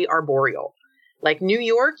 very arboreal. Like New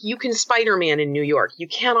York, you can Spider-Man in New York. You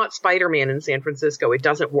cannot Spider-Man in San Francisco. It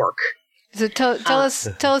doesn't work. So tell us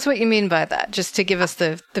what you mean by that, just to give us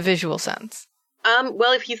the visual sense.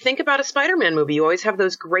 Well, if you think about a Spider-Man movie, you always have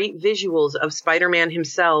those great visuals of Spider-Man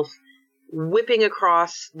himself whipping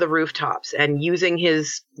across the rooftops and using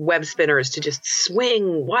his web spinners to just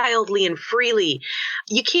swing wildly and freely.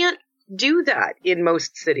 You can't do that in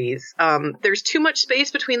most cities. There's too much space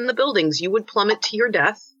between the buildings. You would plummet to your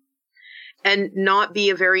death and not be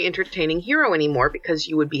a very entertaining hero anymore because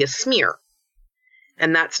you would be a smear.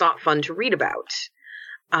 And that's not fun to read about.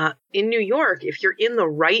 In New York, if you're in the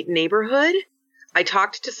right neighborhood, I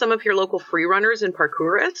talked to some of your local free runners and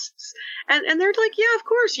parkourists, and they're like, yeah, of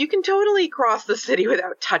course, you can totally cross the city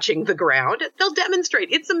without touching the ground. They'll demonstrate.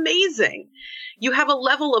 It's amazing. You have a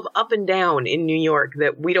level of up and down in New York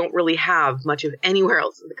that we don't really have much of anywhere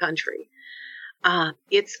else in the country.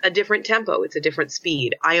 It's a different tempo. It's a different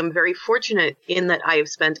speed. I am very fortunate in that I have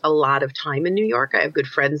spent a lot of time in New York. I have good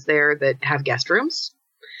friends there that have guest rooms.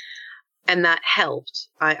 And that helped.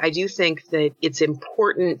 I do think that it's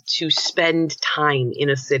important to spend time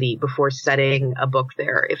in a city before setting a book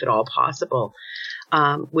there, if at all possible,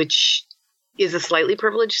 which is a slightly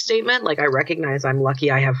privileged statement. Like, I recognize I'm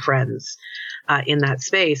lucky I have friends in that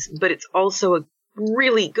space, but it's also a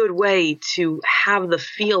really good way to have the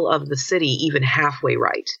feel of the city even halfway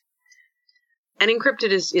right. And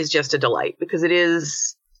Encrypted is just a delight because it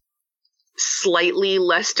is slightly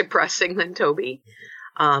less depressing than Toby.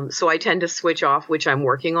 So I tend to switch off which I'm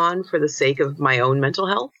working on for the sake of my own mental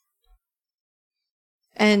health.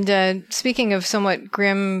 And speaking of somewhat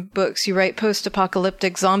grim books, you write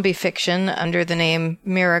post-apocalyptic zombie fiction under the name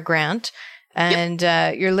Mira Grant. And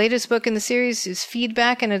your latest book in the series is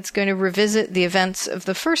Feedback, and it's going to revisit the events of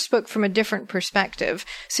the first book from a different perspective.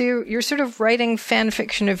 So you're sort of writing fan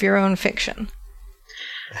fiction of your own fiction.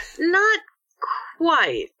 Not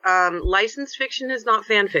quite. Licensed fiction is not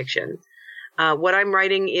fan fiction. What I'm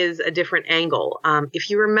writing is a different angle. If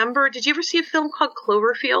you remember, did you ever see a film called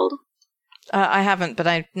Cloverfield? I haven't, but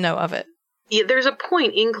I know of it. Yeah, there's a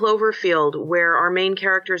point in Cloverfield where our main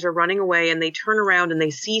characters are running away and they turn around and they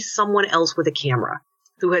see someone else with a camera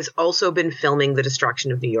who has also been filming the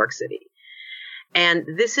destruction of New York City. And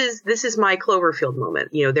this is my Cloverfield moment.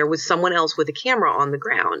 You know, there was someone else with a camera on the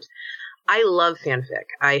ground. I love fanfic.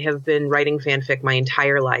 I have been writing fanfic my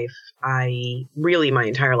entire life. My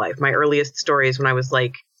entire life. My earliest stories when I was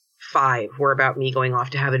like 5 were about me going off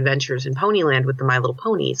to have adventures in Ponyland with the My Little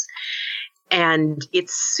Ponies. And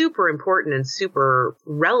it's super important and super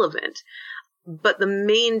relevant. But the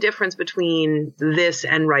main difference between this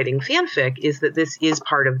and writing fanfic is that this is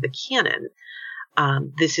part of the canon.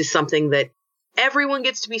 This is something that everyone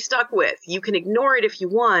gets to be stuck with. You can ignore it if you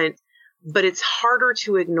want, but it's harder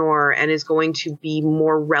to ignore and is going to be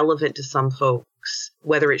more relevant to some folks,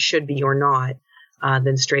 whether it should be or not,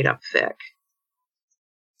 than straight up fic.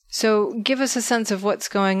 So give us a sense of what's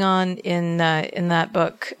going on in that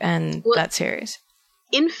book and that series.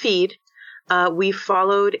 In Feed, we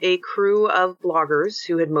followed a crew of bloggers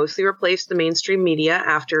who had mostly replaced the mainstream media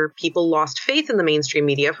after people lost faith in the mainstream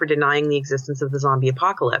media for denying the existence of the zombie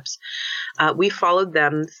apocalypse. We followed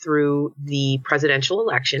them through the presidential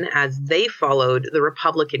election as they followed the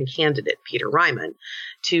Republican candidate, Peter Ryman,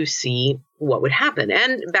 to see what would happen.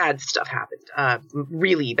 And bad stuff happened.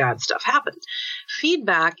 Really bad stuff happened.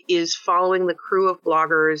 Feedback is following the crew of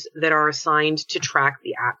bloggers that are assigned to track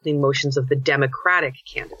the acting motions of the Democratic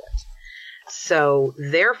candidate. So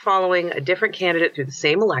they're following a different candidate through the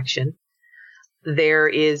same election. There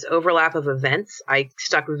is overlap of events. I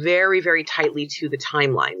stuck very, very tightly to the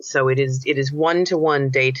timeline. So it is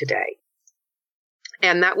 1-to-1 day to day.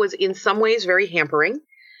 And that was in some ways very hampering.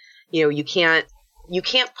 You know, you can't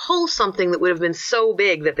pull something that would have been so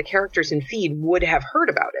big that the characters in Feed would have heard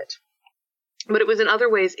about it. But it was in other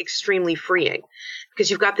ways extremely freeing because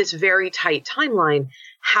you've got this very tight timeline.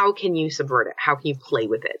 How can you subvert it? How can you play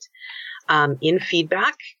with it? In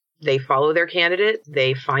Feedback, they follow their candidate.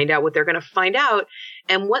 They find out what they're going to find out.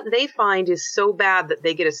 And what they find is so bad that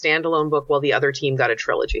they get a standalone book while the other team got a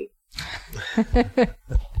trilogy.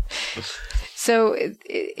 So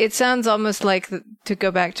it sounds almost like, to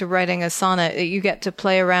go back to writing a sonnet, that you get to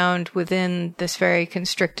play around within this very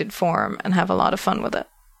constricted form and have a lot of fun with it.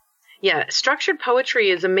 Yeah, structured poetry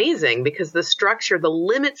is amazing because the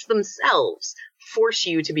limits themselves force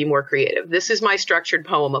you to be more creative. This is my structured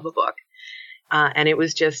poem of a book. And it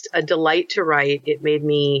was just a delight to write. It made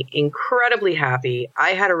me incredibly happy.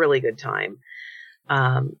 I had a really good time.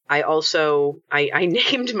 I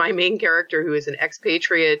named my main character, who is an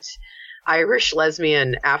expatriate Irish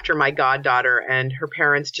lesbian, after my goddaughter, and her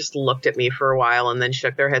parents just looked at me for a while and then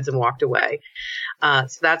shook their heads and walked away.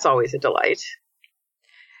 So that's always a delight.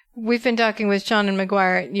 We've been talking with Seanan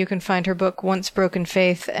McGuire. You can find her book, Once Broken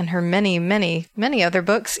Faith, and her many, many, many other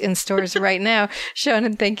books in stores right now.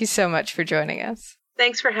 Seanan, thank you so much for joining us.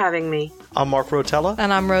 Thanks for having me. I'm Mark Rotella.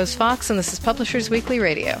 And I'm Rose Fox, and this is Publishers Weekly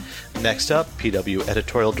Radio. Next up, PW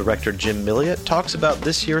Editorial Director Jim Milliot talks about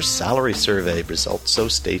this year's salary survey results, so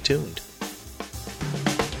stay tuned.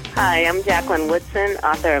 Hi, I'm Jacqueline Woodson,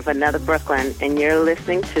 author of Another Brooklyn, and you're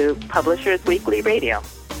listening to Publishers Weekly Radio.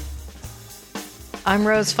 I'm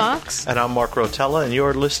Rose Fox. And I'm Mark Rotella, and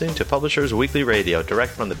you're listening to Publishers Weekly Radio,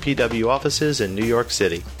 direct from the PW offices in New York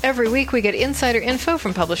City. Every week we get insider info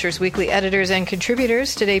from Publishers Weekly editors and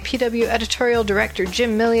contributors. Today, PW Editorial Director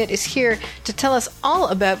Jim Milliot is here to tell us all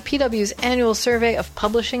about PW's annual survey of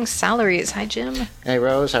publishing salaries. Hi, Jim. Hey,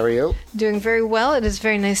 Rose. How are you? Doing very well. It is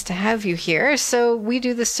very nice to have you here. So we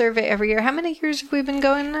do this survey every year. How many years have we been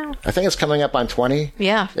going now? I think it's coming up on 20.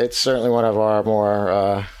 Yeah. It's certainly one of our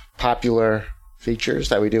more popular features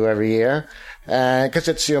that we do every year. Because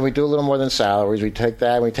it's, we do a little more than salaries. We take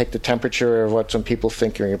that and we take the temperature of what some people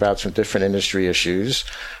thinking about some different industry issues.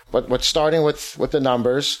 But what's starting with the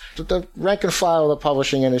numbers, the rank and file of the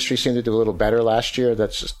publishing industry seemed to do a little better last year.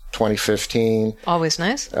 That's just 2015. Always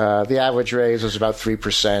nice. The average raise was about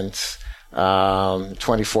 3%.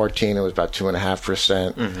 2014, it was about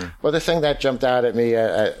 2.5%. Mm-hmm. But the thing that jumped out at me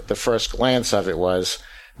at the first glance of it was,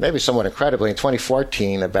 maybe somewhat incredibly, in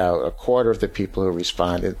 2014, about a quarter of the people who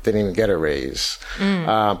responded didn't even get a raise.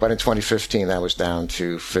 But in 2015, that was down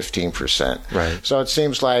to 15%. Right. So it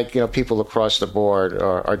seems like, people across the board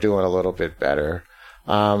are doing a little bit better.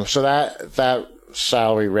 So that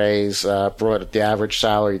salary raise brought the average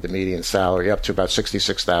salary, the median salary, up to about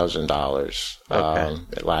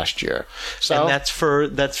 $66,000 last year. So, and that's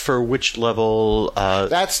for which level?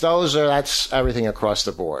 That's everything across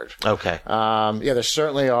the board. Okay. There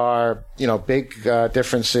certainly are big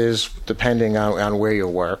differences depending on where you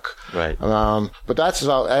work. Right. But that's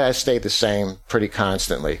has stayed the same pretty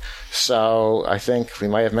constantly. So I think we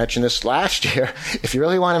might have mentioned this last year. If you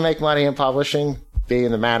really want to make money in publishing, be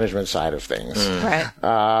in the management side of things. Right.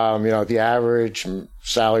 The average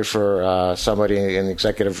salary for somebody in the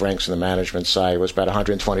executive ranks in the management side was about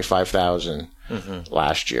 $125,000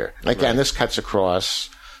 last year. And again, this cuts across,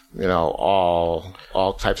 all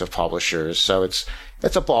types of publishers. So it's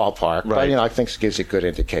a ballpark, right. But I think it gives you a good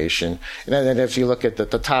indication. And then if you look at the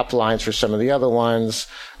top lines for some of the other ones,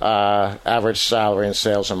 average salary in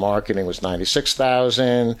sales and marketing was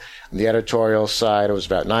 $96,000. On the editorial side, it was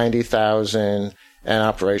about $90,000. And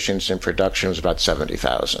operations and production was about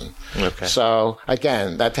 $70,000. Okay. So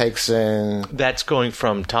again, that takes in. That's going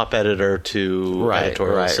from top editor to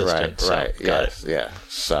editorial assistant. Right. Got it. Yeah.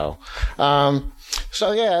 So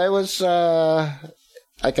it was.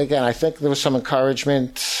 Again, I think there was some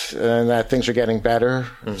encouragement and that things are getting better.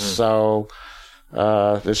 Mm-hmm. So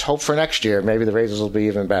there's hope for next year. Maybe the raises will be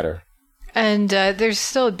even better. And there's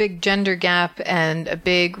still a big gender gap and a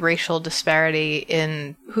big racial disparity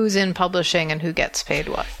in who's in publishing and who gets paid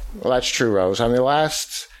what. Well, that's true, Rose. I mean, I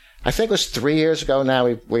think it was 3 years ago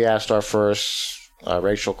now, we asked our first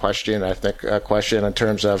racial question, I think a question in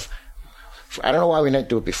terms of, I don't know why we didn't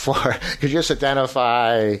do it before. You just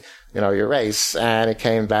identify, your race, and it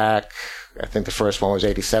came back. I think the first one was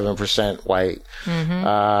 87% white.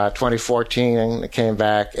 Mm-hmm. 2014, it came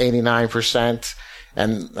back 89%.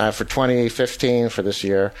 And for 2015, for this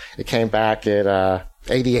year, it came back at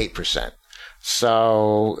 88%.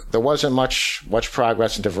 So there wasn't much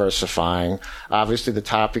progress in diversifying. Obviously, the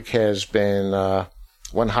topic has been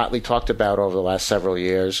one hotly talked about over the last several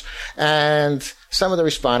years. And some of the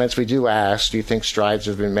respondents we do ask, do you think strides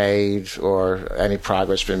have been made or any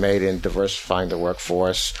progress been made in diversifying the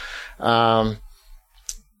workforce? About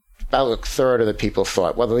a third of the people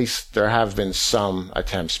thought, well, at least there have been some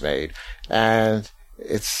attempts made. And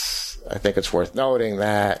I think it's worth noting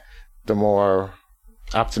that the more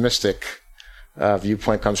optimistic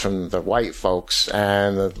viewpoint comes from the white folks,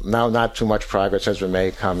 and now not too much progress has been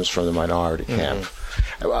made comes from the minority camp.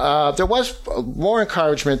 There was more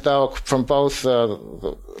encouragement, though, from both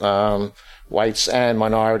whites and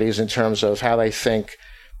minorities in terms of how they think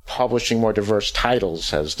publishing more diverse titles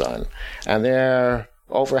has done. And there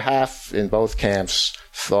over half in both camps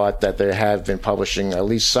thought that they had been publishing at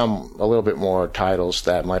least a little bit more titles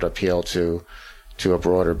that might appeal to a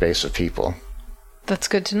broader base of people. That's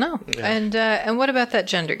good to know. Yeah. And what about that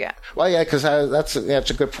gender gap? Well, yeah, because that's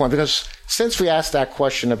a good point. Because since we asked that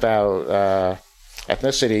question about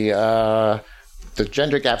ethnicity, the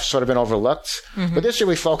gender gap's sort of been overlooked. Mm-hmm. But this year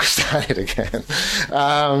we focused on it again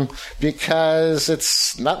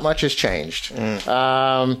because not much has changed.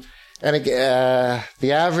 And again,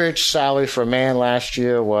 the average salary for a man last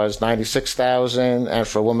year was $96,000, and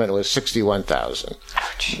for a woman it was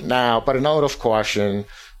 $61,000. Now, but a note of caution,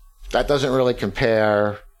 that doesn't really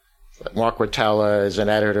compare. Mark Rotella is an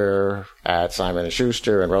editor at Simon &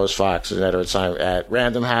 Schuster, and Rose Fox is an editor at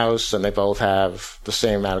Random House, and they both have the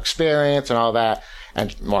same amount of experience and all that,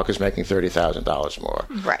 and Mark is making $30,000 more.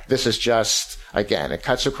 Right. This is just, again, it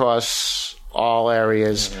cuts across all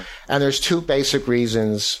areas, and there's two basic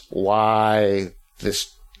reasons why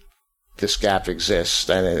this gap exists,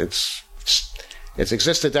 and it's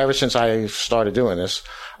existed ever since I started doing this.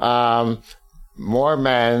 More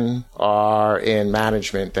men are in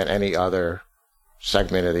management than any other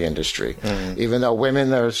segment of the industry. Even though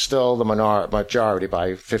women are still the majority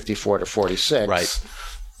by 54 to 46. Right.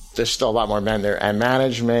 There's still a lot more men there. And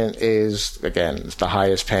management is, again, the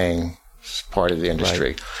highest paying part of the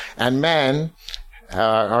industry. Right. And men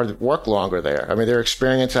work longer there. I mean, their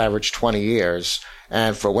experience average 20 years.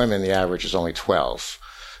 And for women, the average is only 12.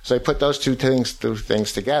 So they put those two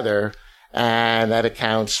things together, and that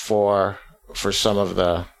accounts for some of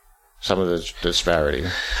the disparity.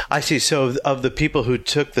 I see. So of the people who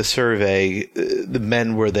took the survey, the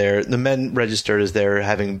men were there. The men registered as there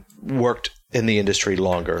having worked in the industry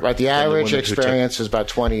longer. Right. The average experience is about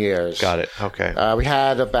 20 years. Got it. Okay. We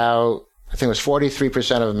had about, I think it was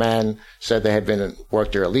 43% of men said they had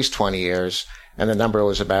worked there at least 20 years, and the number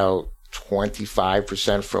was about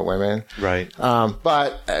 25% for women. Right.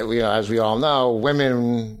 But as we all know,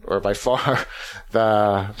 women are by far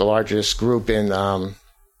the largest group in the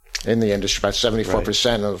industry. About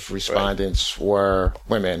 74% of respondents were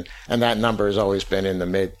women, and that number has always been in the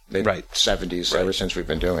mid 70s ever since we've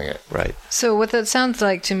been doing it. Right. So what that sounds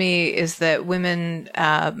like to me is that women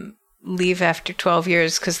leave after 12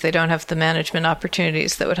 years because they don't have the management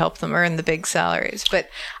opportunities that would help them earn the big salaries. But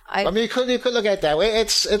I mean, you could look at it that way.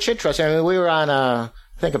 It's interesting. I mean, we were on a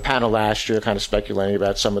panel last year kind of speculating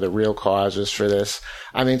about some of the real causes for this.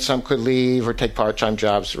 I mean, some could leave or take part-time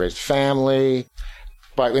jobs to raise a family.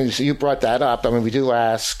 But when you brought that up, I mean, we do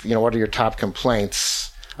ask, what are your top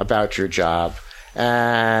complaints about your job?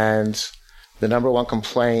 And the number one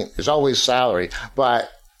complaint is always salary. But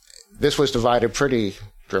this was divided pretty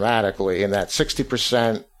dramatically in that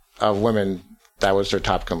 60% of women, that was their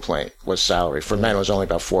top complaint, was salary. For men, it was only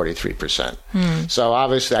about 43%. So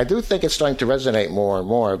obviously, I do think it's starting to resonate more and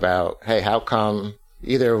more about, hey, how come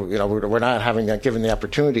either, we're not given the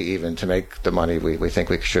opportunity even to make the money we think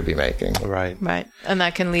we should be making. Right. Right. And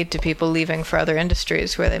that can lead to people leaving for other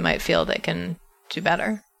industries where they might feel they can do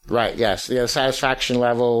better. Right, yes. The satisfaction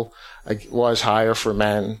level was higher for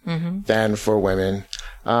men than for women.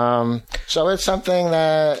 So it's something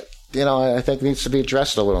that, I think needs to be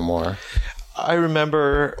addressed a little more. I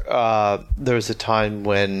remember there was a time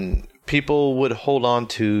when people would hold on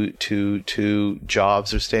to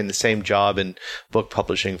jobs or stay in the same job in book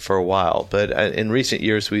publishing for a while. But in recent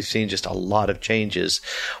years, we've seen just a lot of changes.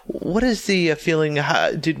 What is the feeling?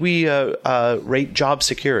 Did we rate job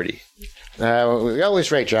security? We always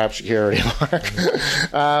rate job security, Mark.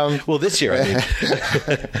 Well, this year, I mean.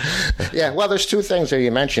 Yeah, well, there's two things that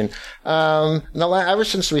you mentioned. Ever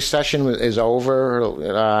since the recession is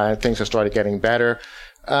over, things have started getting better.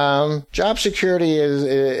 Job security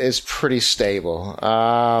is pretty stable.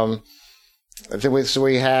 I think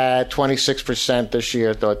we had 26% this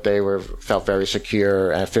year thought they felt very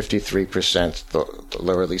secure, and 53% thought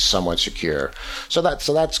they were at least somewhat secure. So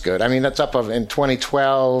that's good. I mean, that's up in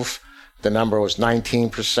 2012. The number was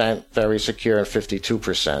 19% very secure and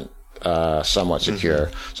 52% somewhat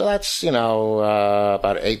secure. So that's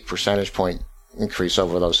about 8 percentage point increase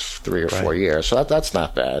over those 3 or 4 years. So that's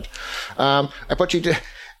not bad. But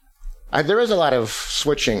there is a lot of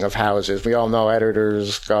switching of houses. We all know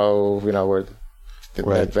editors go, where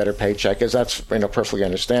the better paycheck is. That's perfectly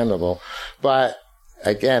understandable. But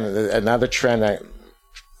again, another trend that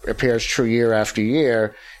appears true year after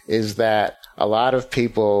year is that a lot of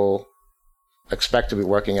people expect to be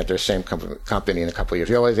working at their same company in a couple of years.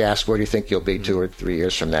 You always ask, where do you think you'll be 2 or 3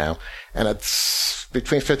 years from now? And it's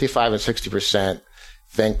between 55 and 60%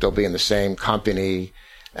 think they'll be in the same company.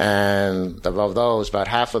 And of those, about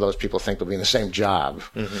half of those people think they'll be in the same job.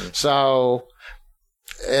 So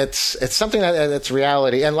it's something that's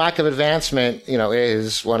reality, and lack of advancement,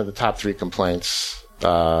 is one of the top 3 complaints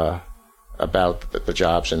about the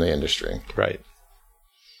jobs in the industry. Right.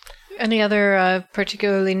 Any other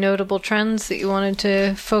particularly notable trends that you wanted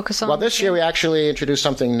to focus on? Well, this year we actually introduced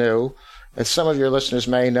something new. As some of your listeners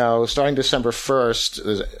may know, starting December 1st,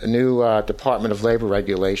 there's a new Department of Labor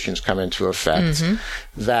regulations come into effect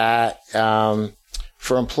that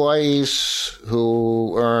for employees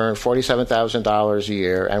who earn $47,000 a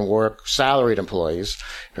year and work, salaried employees,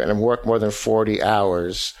 and work more than 40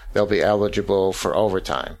 hours, they'll be eligible for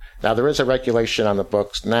overtime. Now, there is a regulation on the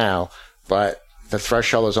books now, but the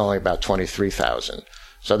threshold is only about $23,000.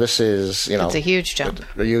 So this is, it's a huge jump.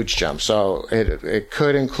 A huge jump. So it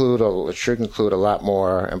should include a lot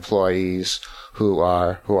more employees who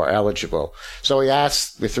are eligible. So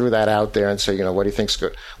we threw that out there and said, what do you think's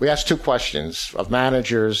good? We asked 2 questions of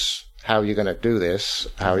managers: how are you going to do this?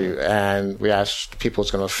 And we asked people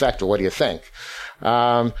it's going to affect, or what do you think?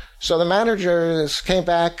 So the managers came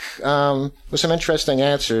back with some interesting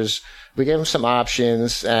answers. We gave them some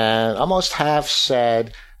options, and almost half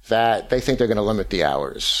said that they think they're going to limit the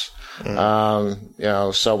hours.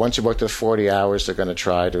 So once you work to 40 hours, they're going to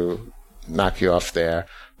try to knock you off there.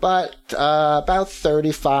 But about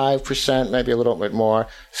 35%, maybe a little bit more,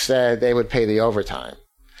 said they would pay the overtime.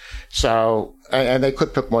 So, and they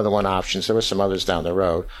could pick more than one option. So there were some others down the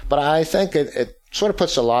road. But I think it sort of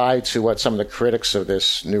puts a lie to what some of the critics of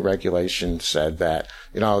this new regulation said, that,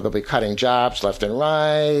 they'll be cutting jobs left and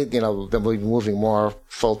right. They'll be moving more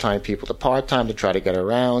full-time people to part-time to try to get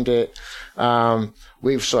around it.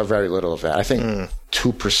 We saw very little of that. I think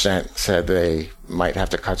 2% said they might have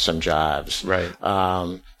to cut some jobs. Right.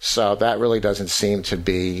 So that really doesn't seem to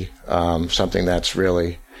be something that's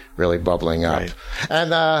really, really bubbling up. Right.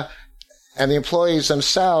 And the employees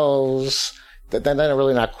themselves, they're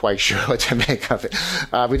really not quite sure what to make of it.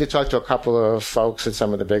 We did talk to a couple of folks at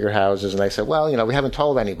some of the bigger houses, and they said, well, we haven't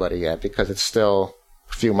told anybody yet because it's still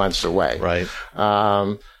a few months away. Right.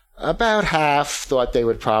 About half thought they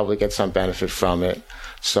would probably get some benefit from it.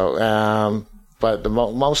 So, but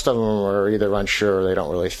most of them are either unsure or they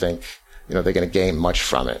don't really think, they're going to gain much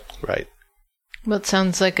from it. Right. Well, it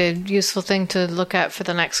sounds like a useful thing to look at for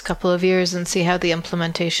the next couple of years and see how the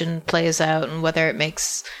implementation plays out and whether it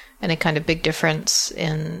makes any kind of big difference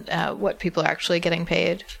in what people are actually getting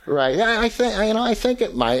paid. Right. Yeah, I think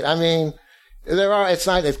it might. I mean, it's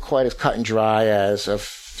not quite as cut and dry as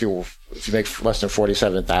if you make less than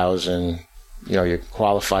 47,000, you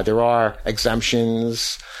qualify. There are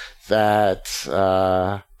exemptions that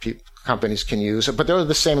companies can use, but they're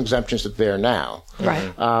the same exemptions that they're now.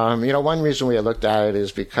 Right. One reason we had looked at it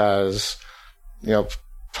is because,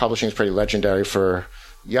 publishing is pretty legendary for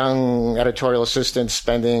young editorial assistants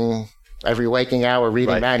spending every waking hour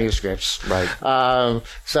reading manuscripts. Right.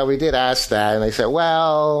 So we did ask that, and they said,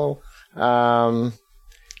 well,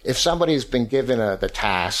 if somebody's been given the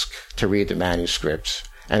task to read the manuscript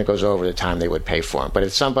and it goes over the time, they would pay for them. But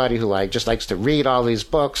it's somebody who just likes to read all these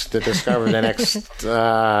books to discover the next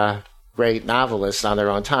great novelist on their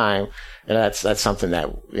own time, and that's something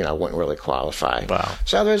that wouldn't really qualify. Wow.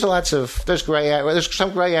 So there's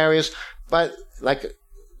some gray areas, but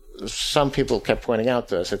some people kept pointing out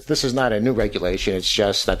to us that this is not a new regulation. It's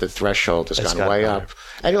just that the threshold has gone way up,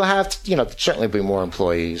 and you'll have to, certainly be more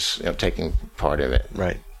employees, taking part in it.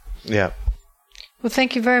 Right. Yeah. Well,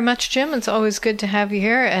 thank you very much, Jim. It's always good to have you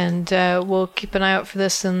here, and we'll keep an eye out for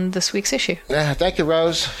this in this week's issue. Thank you,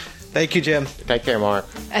 Rose. Thank you, Jim. Take care, Mark.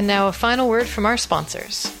 And now a final word from our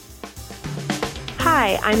sponsors.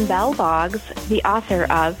 Hi, I'm Belle Boggs, the author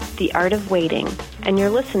of The Art of Waiting, and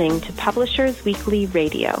you're listening to Publishers Weekly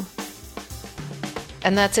Radio.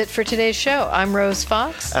 And that's it for today's show. I'm Rose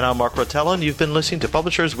Fox. And I'm Mark Rotella, and you've been listening to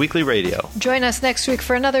Publishers Weekly Radio. Join us next week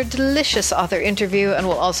for another delicious author interview, and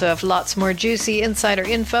we'll also have lots more juicy insider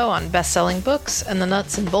info on best-selling books and the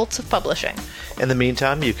nuts and bolts of publishing. In the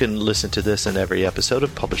meantime, you can listen to this and every episode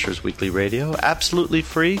of Publishers Weekly Radio absolutely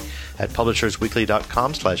free at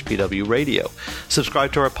publishersweekly.com/pwradio.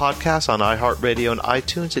 Subscribe to our podcast on iHeartRadio and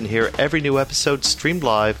iTunes and hear every new episode streamed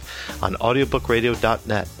live on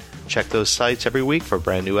audiobookradio.net. Check those sites every week for a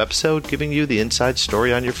brand new episode, giving you the inside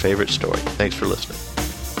story on your favorite story. Thanks for listening.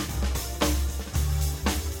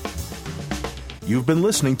 You've been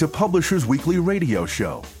listening to Publishers Weekly Radio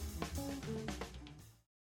Show.